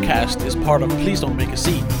Spoilercast is part of Please Don't Make a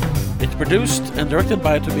Scene. It's produced and directed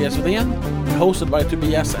by Tobias Vedén, and hosted by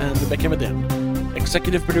Tobias and Rebecca Vedén.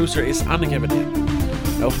 Executive producer is Annika Vedén.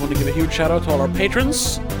 I also want to give a huge shout out to all our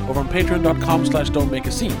patrons over on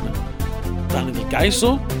patreon.com/don'tmakeascene. Daniel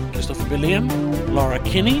Geiso, Christopher Billén, Laura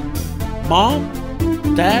Kinney, Mom,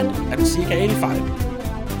 Dad, and CK85.